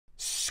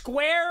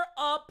Square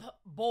up,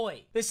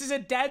 boy. This is a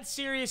dead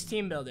serious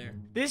team builder.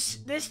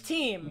 This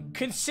team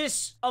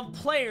consists of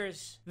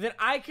players that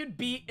I could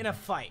beat in a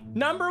fight.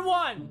 Number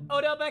 1,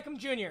 Odell Beckham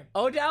Jr.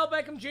 Odell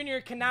Beckham Jr.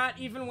 cannot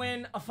even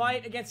win a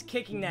fight against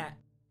Kicking That.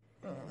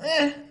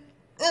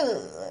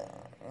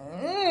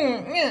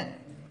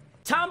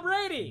 Tom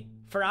Brady,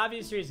 for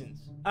obvious reasons.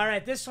 All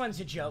right, this one's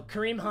a joke.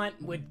 Kareem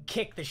Hunt would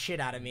kick the shit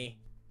out of me.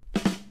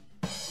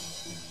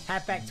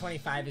 Halfback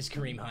 25 is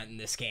Kareem Hunt in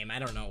this game. I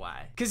don't know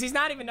why. Because he's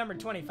not even number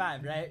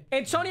 25, right?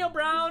 Antonio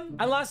Brown,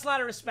 I lost a lot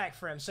of respect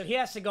for him, so he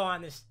has to go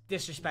on this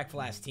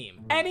disrespectful ass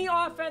team. Any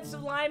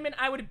offensive lineman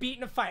I would beat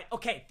in a fight.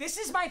 Okay, this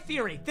is my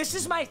theory. This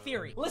is my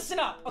theory. Listen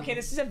up. Okay,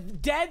 this is a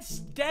dead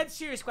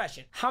serious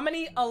question. How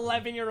many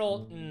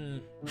 11-year-old,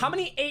 how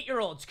many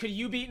 8-year-olds could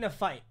you beat in a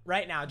fight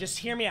right now? Just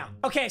hear me out.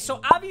 Okay, so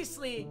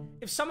obviously,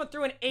 if someone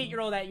threw an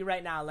 8-year-old at you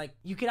right now, like,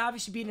 you could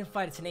obviously beat in a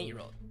fight. It's an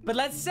 8-year-old. But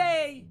let's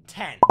say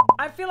 10.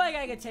 I feel like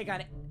I could take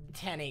on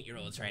 10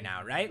 8-year-olds right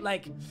now, right?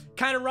 Like,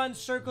 kind of run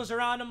circles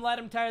around them, let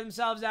them tire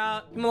themselves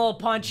out. Give them a little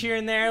punch here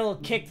and there, a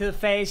little kick to the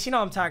face. You know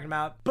what I'm talking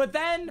about. But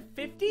then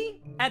 50?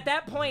 At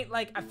that point,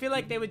 like, I feel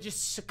like they would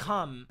just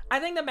succumb. I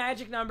think the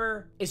magic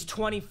number is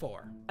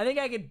 24. I think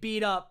I could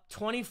beat up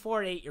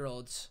 24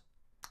 8-year-olds.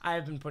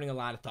 I've been putting a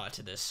lot of thought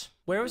to this.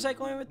 Where was I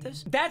going with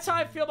this? That's how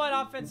I feel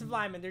about offensive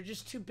linemen. They're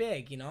just too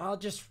big, you know? I'll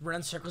just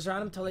run circles around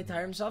them until they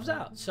tire themselves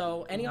out.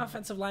 So any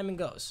offensive lineman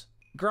goes.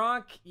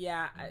 Gronk,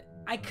 yeah,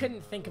 I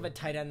couldn't think of a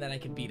tight end that I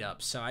could beat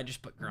up, so I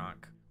just put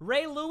Gronk.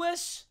 Ray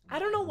Lewis, I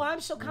don't know why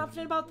I'm so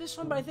confident about this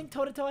one, but I think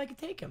toe-to-toe I could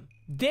take him.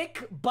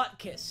 Dick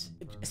Butkus.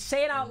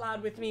 Say it out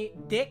loud with me.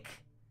 Dick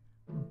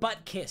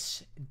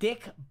Butkus.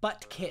 Dick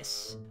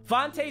Butkus.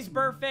 Vontae's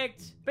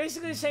perfect.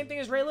 Basically the same thing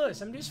as Ray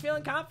Lewis. I'm just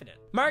feeling confident.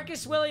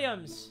 Marcus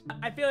Williams.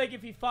 I feel like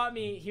if he fought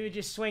me, he would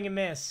just swing and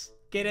miss.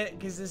 Get it?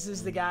 Because this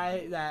is the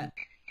guy that...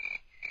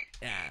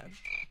 Yeah.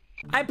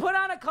 I put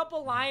on a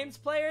couple Lions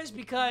players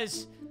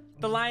because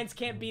the Lions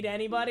can't beat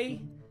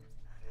anybody.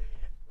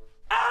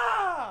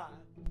 Ah!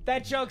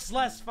 That joke's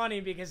less funny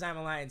because I'm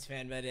a Lions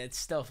fan, but it's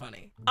still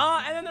funny.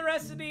 And then the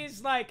rest of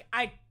these, like,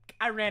 I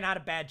ran out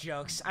of bad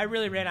jokes. I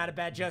really ran out of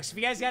bad jokes. If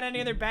you guys got any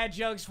other bad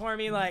jokes for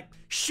me, like,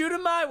 shoot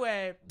them my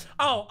way.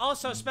 Oh,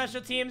 also,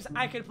 special teams.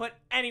 I could put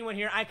anyone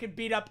here. I could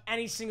beat up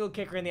any single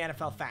kicker in the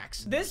NFL.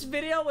 Facts. This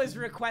video was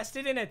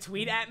requested in a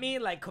tweet at me,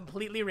 like,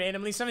 completely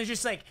randomly. Someone's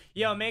just like,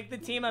 yo, make the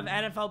team of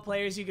NFL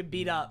players you could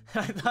beat up.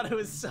 I thought it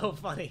was so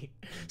funny.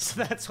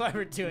 So that's why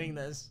we're doing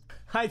this.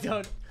 I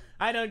don't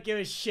give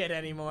a shit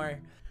anymore.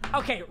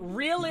 Okay,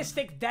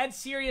 realistic, dead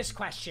serious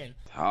question.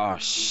 Oh,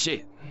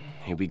 shit.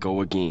 Here we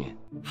go again.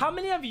 How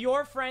many of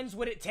your friends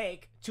would it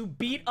take to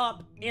beat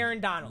up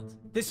Aaron Donald?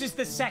 This is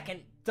the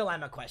second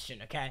dilemma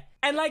question, okay?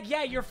 And like,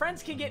 yeah, your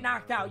friends can get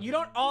knocked out. You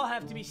don't all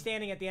have to be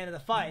standing at the end of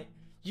the fight.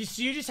 You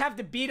just have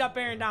to beat up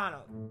Aaron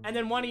Donald. And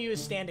then one of you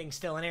is standing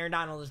still and Aaron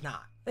Donald is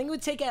not. I think it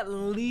would take at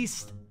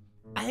least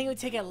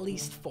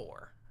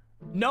 4.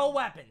 No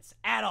weapons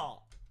at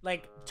all.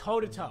 Like,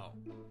 toe-to-toe.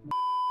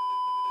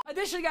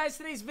 Additionally, guys,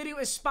 today's video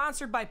is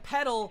sponsored by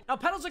Peddle. Now,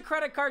 Peddle's a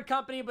credit card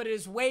company, but it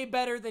is way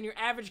better than your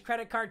average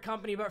credit card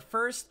company. But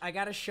first, I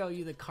gotta show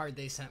you the card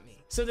they sent me.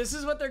 So this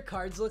is what their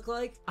cards look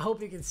like. I hope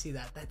you can see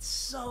that. That's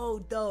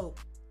so dope.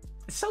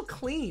 It's so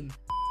clean.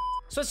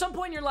 So at some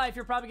point in your life,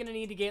 you're probably gonna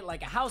need to get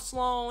like a house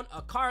loan,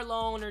 a car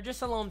loan, or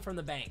just a loan from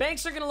the bank.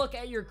 Banks are gonna look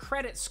at your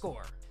credit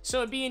score. So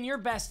it'd be in your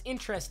best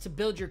interest to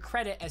build your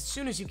credit as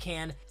soon as you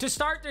can. To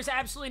start, there's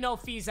absolutely no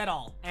fees at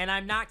all. And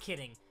I'm not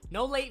kidding.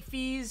 No late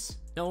fees,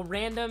 no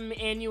random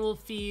annual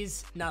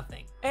fees,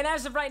 nothing. And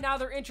as of right now,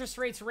 their interest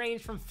rates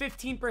range from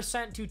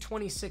 15% to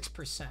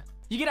 26%.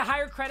 You get a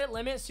higher credit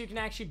limit so you can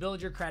actually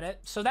build your credit.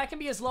 So that can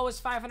be as low as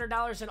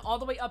 $500 and all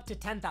the way up to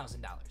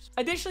 $10,000.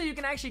 Additionally, you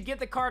can actually get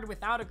the card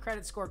without a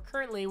credit score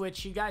currently,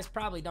 which you guys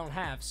probably don't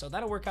have. So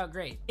that'll work out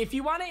great. If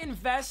you want to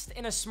invest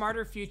in a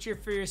smarter future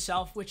for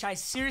yourself, which I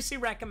seriously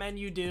recommend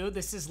you do,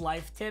 this is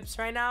life tips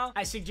right now,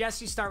 I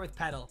suggest you start with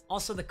Peddle.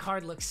 Also, the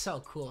card looks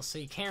so cool, so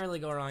you can't really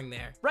go wrong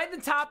there. Right at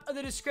the top of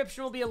the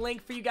description will be a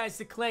link for you guys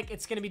to click.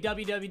 It's going to be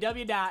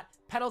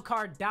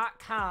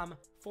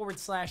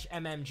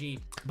www.peddlecard.com/MMG.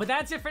 But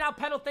that's it for now.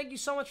 Peddle, thank you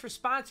so much for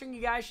sponsoring.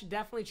 You guys should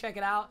definitely check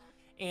it out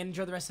and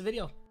enjoy the rest of the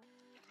video.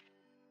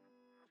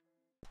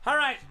 All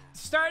right,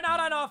 starting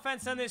out on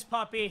offense on this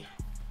puppy.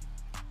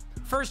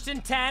 1st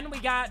and 10, we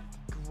got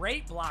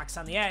great blocks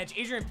on the edge.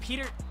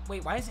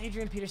 Wait, why is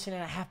Adrian Peterson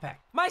in a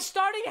halfback? My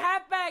starting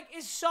halfback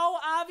is so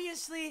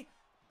obviously...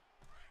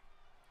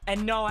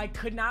 And no, I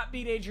could not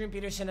beat Adrian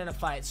Peterson in a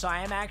fight, so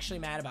I am actually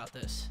mad about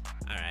this.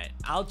 All right,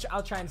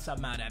 I'll try and sub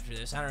him out after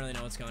this. I don't really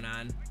know what's going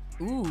on.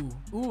 Ooh,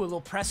 a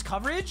little press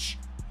coverage.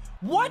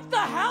 What the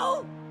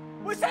hell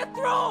was that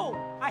throw?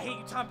 I hate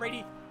you, Tom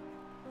Brady.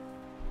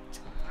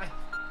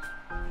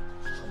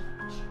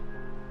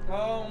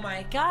 Oh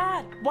my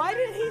God. Why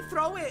did he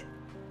throw it?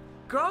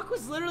 Gronk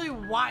was literally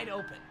wide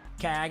open.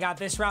 Okay, I got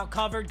this route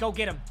covered. Go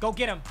get him. Go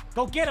get him.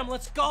 Go get him.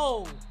 Let's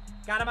go.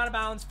 Got him out of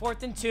bounds.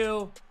 4th and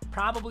 2.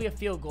 Probably a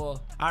field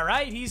goal. All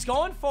right, he's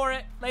going for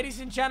it.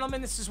 Ladies and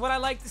gentlemen, this is what I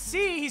like to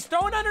see. He's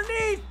throwing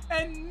underneath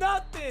and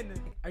nothing.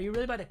 Are you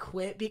really about to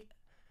quit?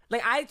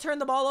 Like, I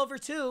turned the ball over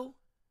too.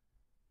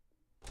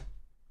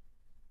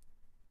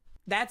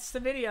 That's the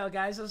video,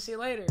 guys. I'll see you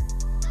later.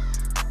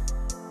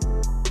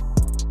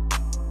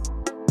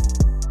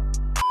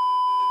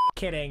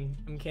 Kidding.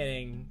 I'm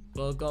kidding.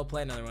 We'll go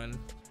play another one.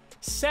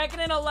 2nd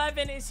and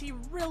 11. Is he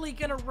really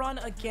gonna run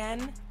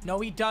again? No,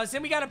 he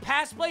doesn't. We got a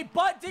pass play,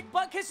 but Dick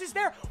Butkus is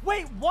there.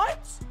 Wait,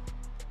 what?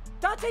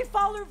 Dante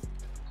Fowler.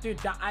 Dude,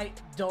 I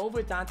dove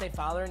with Dante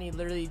Fowler, and he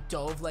literally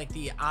dove like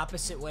the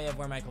opposite way of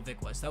where Michael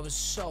Vick was. That was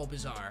so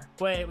bizarre.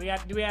 Wait,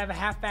 do we have a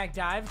halfback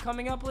dive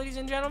coming up, ladies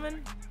and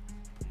gentlemen?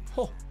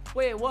 Oh,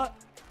 wait, what?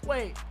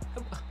 Wait,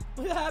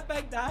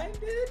 halfback dive,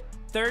 dude?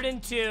 3rd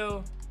and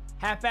 2,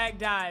 halfback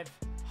dive.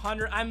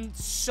 100. I'm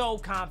so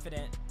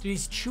confident. Dude,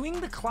 he's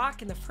chewing the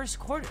clock in the first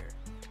quarter.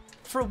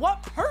 For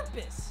what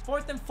purpose?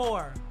 4th and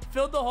 4.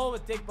 Filled the hole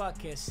with Dick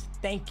Butkus.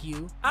 Thank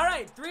you. All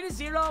right,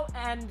 3-0,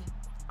 and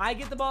I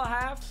get the ball at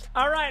half.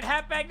 All right,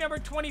 halfback number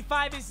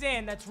 25 is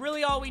in. That's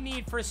really all we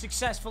need for a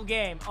successful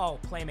game. Oh,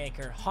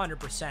 playmaker,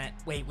 100%.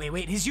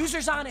 Wait. His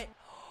user's on it.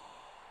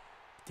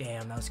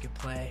 Damn, that was a good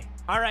play.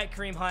 All right,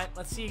 Kareem Hunt.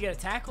 Let's see you get a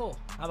tackle.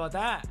 How about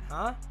that,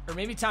 huh? Or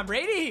maybe Tom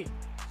Brady.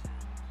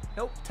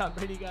 Nope, Tom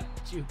Brady got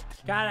you.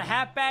 Got a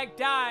halfback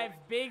dive.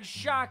 Big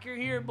shocker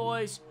here,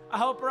 boys. I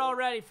hope we're all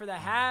ready for the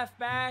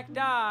halfback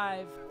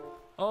dive.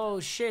 Oh,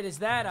 shit, is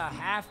that a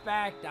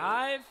halfback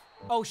dive?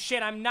 Oh,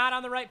 shit, I'm not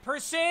on the right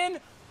person.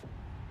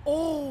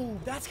 Oh,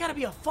 that's got to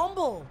be a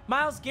fumble.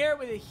 Myles Garrett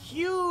with a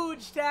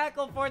huge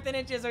tackle, 4th and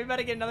inches. Are we about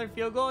to get another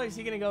field goal, or is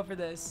he going to go for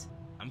this?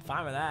 I'm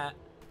fine with that.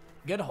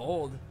 Good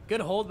hold.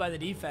 Good hold by the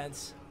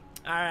defense.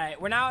 All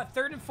right, we're now at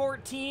 3rd and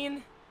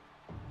 14.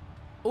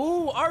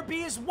 Ooh,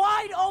 RB is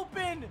wide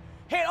open.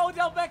 Hit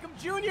Odell Beckham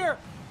Jr.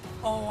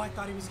 Oh, I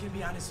thought he was going to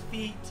be on his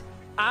feet.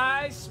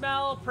 I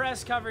smell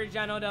press coverage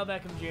on Odell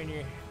Beckham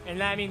Jr., and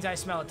that means I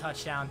smell a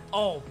touchdown.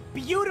 Oh,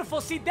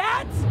 beautiful. See,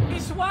 that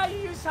is why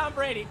you use Tom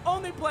Brady.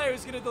 Only player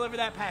who's going to deliver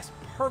that pass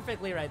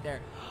perfectly right there.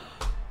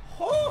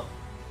 Oh,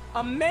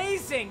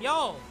 amazing.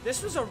 Yo,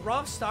 this was a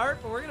rough start,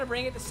 but we're going to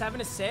bring it to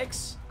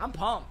 7-6. I'm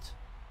pumped.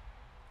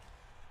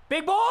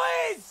 Big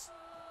boys!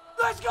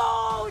 Let's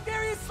go!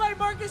 Darius Slay,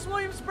 Marcus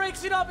Williams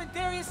breaks it up, and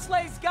Darius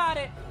Slay's got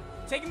it.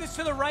 Taking this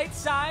to the right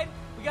side.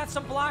 We got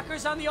some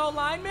blockers on the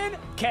O-lineman.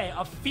 Okay,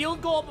 a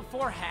field goal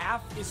before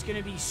half is going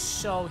to be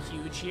so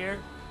huge here.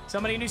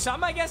 Somebody can do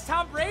something. I guess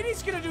Tom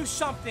Brady's going to do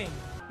something.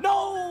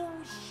 No!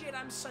 Shit,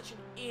 I'm such an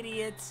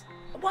idiot.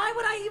 Why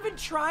would I even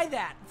try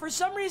that? For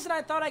some reason,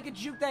 I thought I could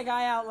juke that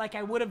guy out like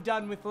I would have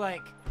done with,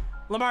 like,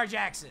 Lamar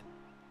Jackson.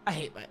 I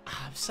hate my...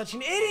 I'm such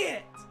an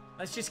idiot.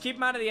 Let's just keep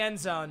him out of the end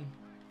zone.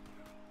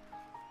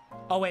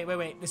 Oh,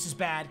 wait. This is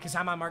bad because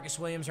I'm on Marcus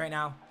Williams right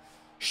now.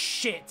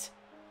 Shit.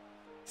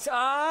 He's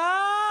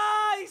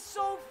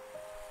so...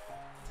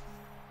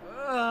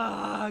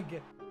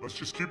 Ugh. Let's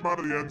just keep him out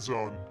of the end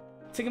zone.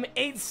 Took him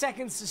 8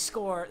 seconds to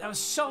score. That was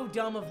so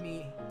dumb of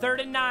me.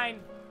 3rd and 9.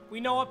 We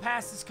know a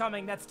pass is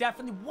coming. That's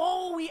definitely...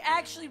 Whoa, we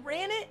actually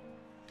ran it?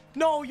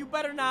 No, you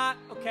better not.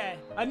 Okay.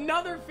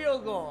 Another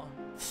field goal.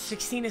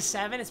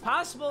 16-7. It's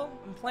possible.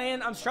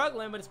 I'm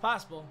struggling, but it's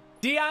possible.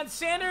 Deion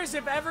Sanders,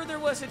 if ever there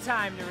was a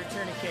time to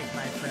return a kick,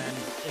 my friend.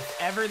 If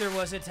ever there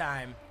was a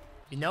time.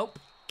 Nope.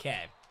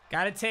 Okay.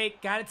 Gotta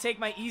take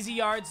my easy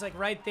yards like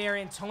right there.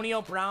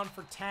 Antonio Brown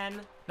for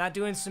 10. Not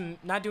doing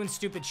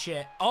stupid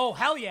shit. Oh,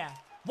 hell yeah.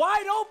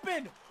 Wide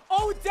open.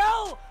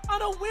 Odell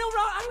on a wheel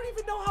route. I don't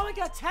even know how I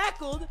got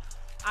tackled.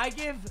 I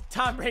give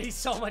Tom Brady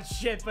so much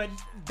shit, but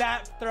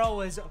that throw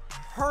was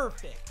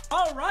perfect.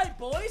 All right,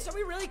 boys. Are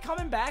we really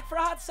coming back for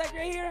a hot second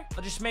right here?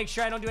 I'll just make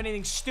sure I don't do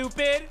anything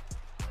stupid.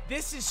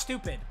 This is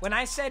stupid. When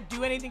I said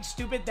do anything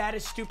stupid, that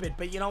is stupid.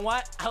 But you know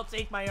what? I'll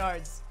take my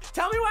yards.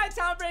 Tell me why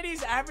Tom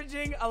Brady's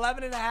averaging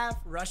 11.5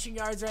 rushing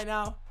yards right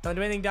now. Don't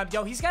do anything dumb.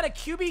 Yo, he's got a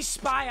QB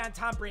spy on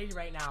Tom Brady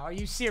right now. Are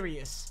you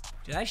serious?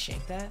 Did I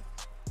shank that?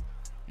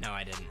 No,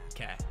 I didn't.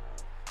 Okay.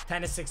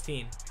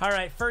 10-16. All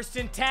right, 1st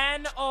and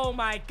 10. Oh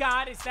my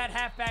God, it's that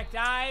halfback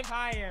dive.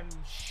 I am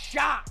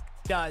shocked.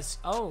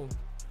 Oh,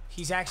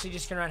 he's actually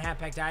just gonna run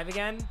halfback dive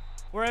again.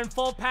 We're in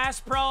full pass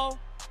pro.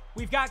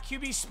 We've got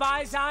QB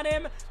spies on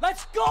him.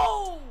 Let's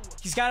go.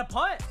 He's got a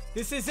punt.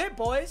 This is it,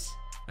 boys.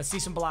 Let's see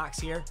some blocks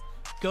here.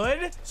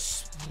 Good.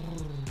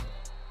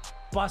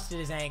 Busted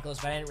his ankles,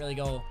 but I didn't really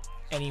go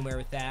anywhere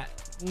with that.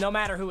 No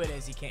matter who it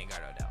is, he can't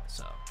guard Odell,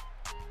 so.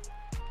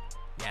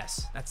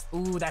 Yes,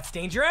 that's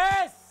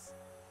dangerous.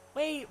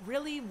 Wait,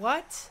 really?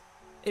 What?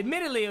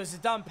 Admittedly, it was a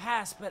dumb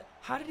pass, but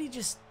how did he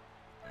just...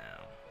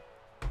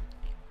 No.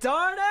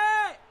 Darn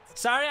it!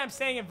 Sorry I'm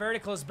staying in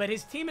verticals, but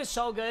his team is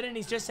so good and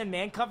he's just in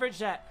man coverage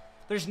that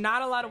there's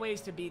not a lot of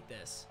ways to beat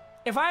this.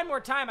 If I had more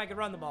time, I could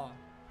run the ball,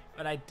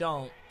 but I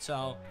don't,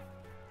 so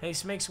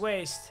haste makes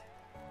waste.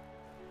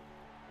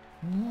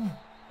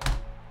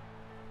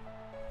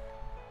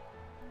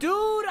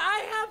 Dude,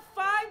 I have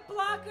 5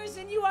 blockers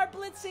and you are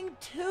blitzing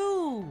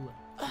 2.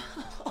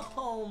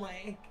 Oh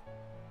my...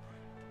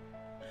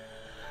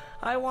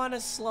 I want a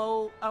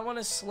slow,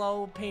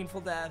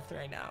 painful death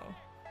right now.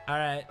 All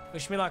right,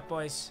 wish me luck,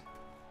 boys.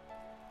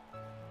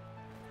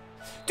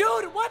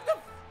 Dude, what the?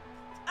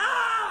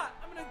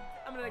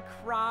 I'm gonna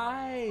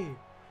cry.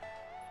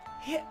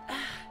 Yeah.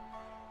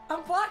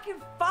 I'm blocking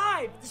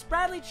 5. This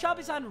Bradley Chubb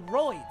is on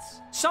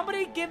roids.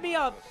 Somebody give me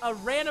a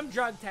random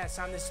drug test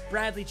on this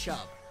Bradley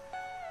Chubb.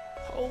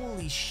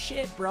 Holy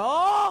shit,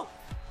 bro.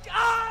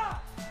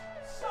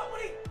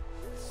 Somebody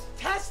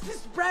test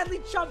this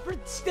Bradley Chubb for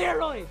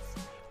steroids.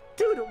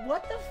 Dude,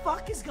 what the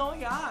fuck is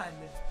going on?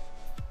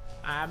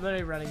 I'm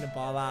literally running the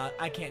ball out.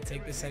 I can't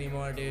take this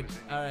anymore, dude.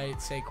 All right,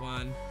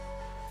 Saquon.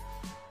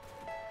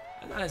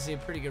 That's honestly a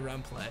pretty good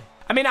run play.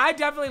 I mean, I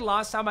definitely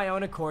lost on my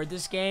own accord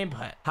this game,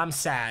 but I'm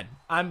sad.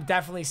 I'm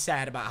definitely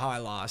sad about how I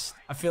lost.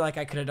 I feel like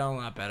I could have done a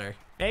lot better.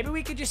 Maybe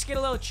we could just get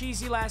a little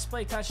cheesy last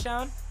play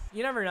touchdown.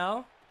 You never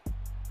know.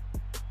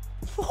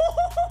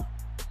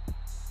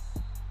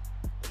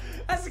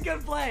 That's a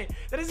good play.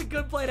 That is a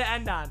good play to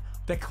end on.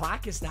 The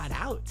clock is not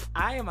out.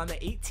 I am on the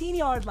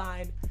 18-yard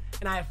line,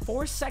 and I have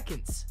 4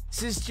 seconds.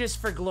 This is just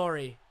for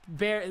glory.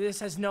 This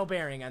has no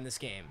bearing on this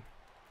game.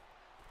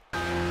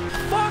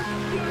 Fuck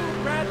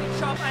you, Bradley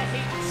Chubb. I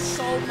hate it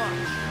so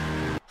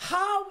much.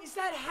 How is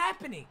that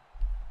happening?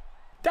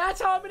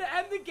 That's how I'm going to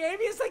end the game?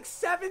 He has like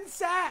 7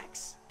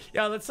 sacks.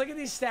 Yo, let's look at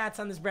these stats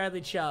on this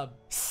Bradley Chubb.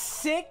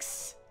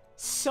 6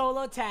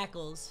 solo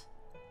tackles,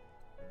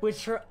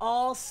 which are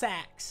all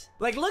sacks.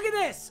 Like, look at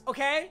this,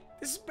 okay?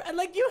 This is,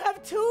 like, you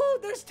have 2.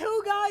 There's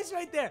 2 guys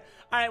right there.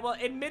 All right, well,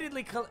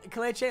 admittedly,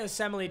 Kelechi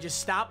Osemele just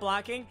stopped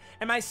blocking,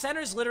 and my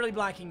center's literally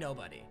blocking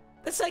nobody.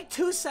 That's like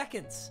 2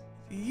 seconds.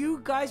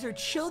 You guys are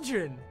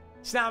children.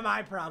 It's not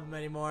my problem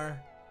anymore.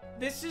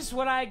 This is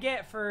what I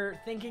get for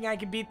thinking I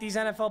can beat these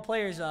NFL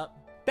players up.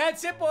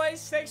 That's it,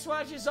 boys. Thanks for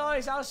watching as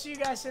always. I'll see you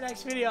guys in the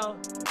next video.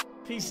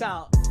 Peace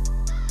out.